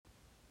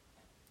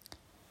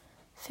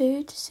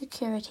Food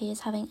security is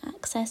having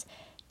access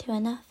to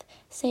enough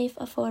safe,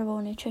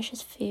 affordable,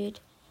 nutritious food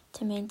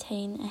to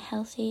maintain a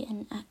healthy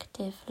and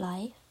active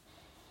life.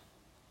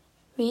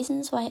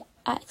 Reasons why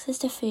access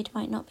to food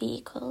might not be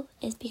equal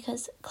is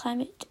because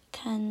climate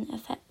can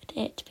affect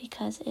it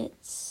because of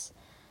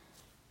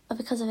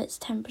its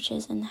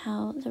temperatures, and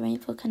how the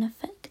rainfall can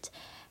affect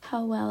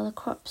how well the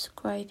crops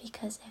grow,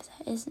 because if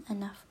there isn't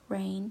enough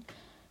rain,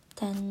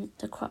 then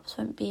the crops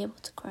won't be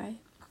able to grow.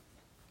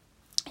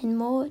 In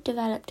more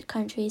developed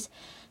countries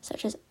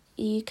such as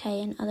the UK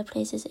and other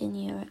places in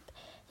Europe,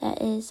 there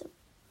is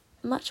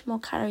much more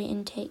calorie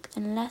intake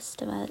than less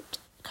developed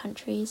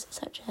countries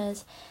such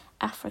as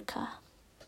Africa.